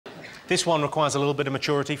This one requires a little bit of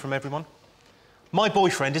maturity from everyone. My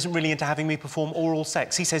boyfriend isn't really into having me perform oral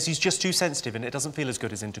sex. He says he's just too sensitive and it doesn't feel as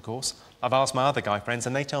good as intercourse. I've asked my other guy friends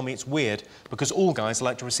and they tell me it's weird because all guys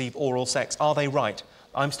like to receive oral sex. Are they right?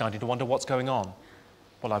 I'm starting to wonder what's going on.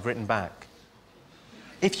 Well, I've written back.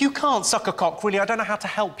 If you can't suck a cock, really, I don't know how to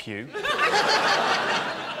help you.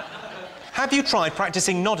 Have you tried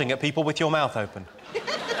practicing nodding at people with your mouth open?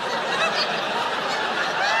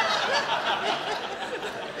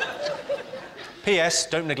 P.S.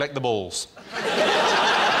 Don't neglect the balls.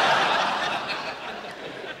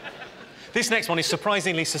 This next one is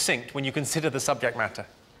surprisingly succinct when you consider the subject matter.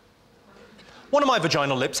 One of my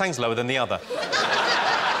vaginal lips hangs lower than the other.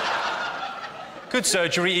 Could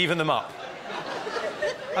surgery even them up?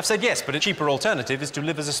 I've said yes, but a cheaper alternative is to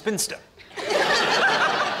live as a spinster.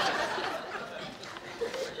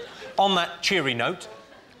 On that cheery note,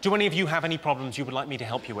 do any of you have any problems you would like me to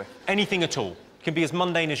help you with? Anything at all. It can be as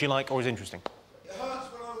mundane as you like or as interesting. It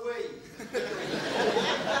hurts when I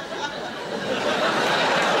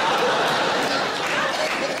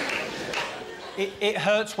wee. It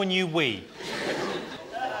hurts when you wee.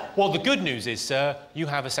 Well, the good news is, sir, you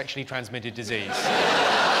have a sexually transmitted disease.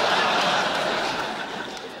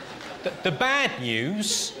 The bad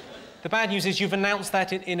news is you've announced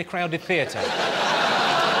that in a crowded theatre.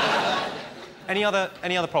 Any other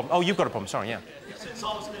problem? Oh, you've got a problem. Sorry, yeah. Since I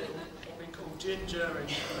was little, I've been called Ginger and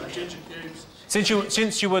Ginger Pubes.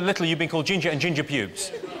 Since you were little, you've been called Ginger and Ginger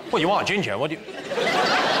Pubes. Well, you are Ginger. What do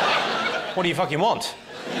you fucking want?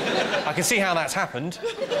 I can see how that's happened.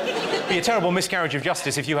 It'd be a terrible miscarriage of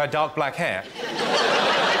justice if you had dark black hair. Have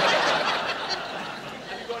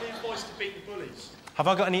you got any advice to beat the bullies? Have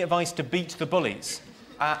I got any advice to beat the bullies?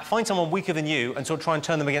 Find someone weaker than you and sort of try and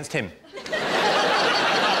turn them against him.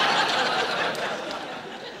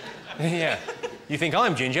 Yeah. You think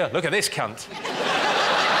I'm Ginger? Look at this cunt.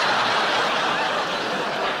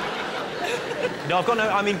 No, I've got no...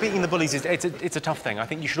 I mean, beating the bullies is... It's a tough thing. I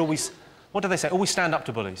think you should always... What do they say? Always stand up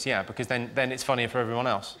to bullies, yeah, because then it's funnier for everyone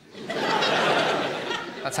else.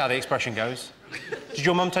 That's how the expression goes. Did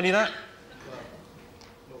your mum tell you that? Well,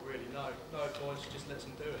 not really, no. No advice, she just lets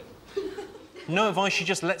them do it. No advice, she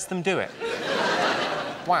just lets them do it.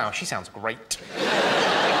 Wow, she sounds great.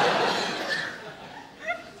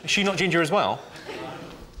 Is she not Ginger as well?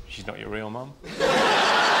 She's not your real mum.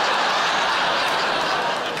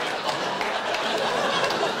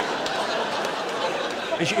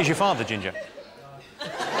 Is your father Ginger? No.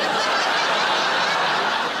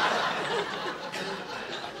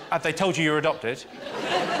 Have they told you you're adopted?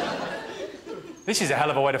 This is a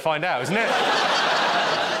hell of a way to find out, isn't it?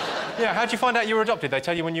 Yeah, how'd you find out you were adopted? They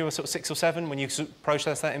tell you when you were sort of 6 or 7, when you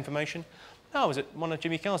processed that information? No, I was at one of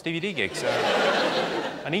Jimmy Carr's DVD gigs,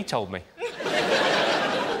 and he told me.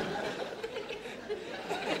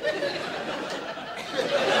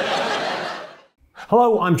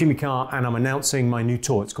 Hello, I'm Jimmy Carr, and I'm announcing my new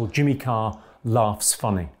tour. It's called Jimmy Carr Laughs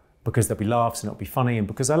Funny, because there'll be laughs and it'll be funny, and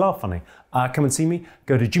because I laugh funny. Come and see me.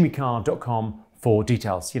 Go to jimmycarr.com for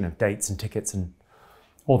details, you know, dates and tickets and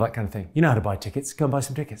all that kind of thing. You know how to buy tickets. Go and buy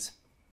some tickets.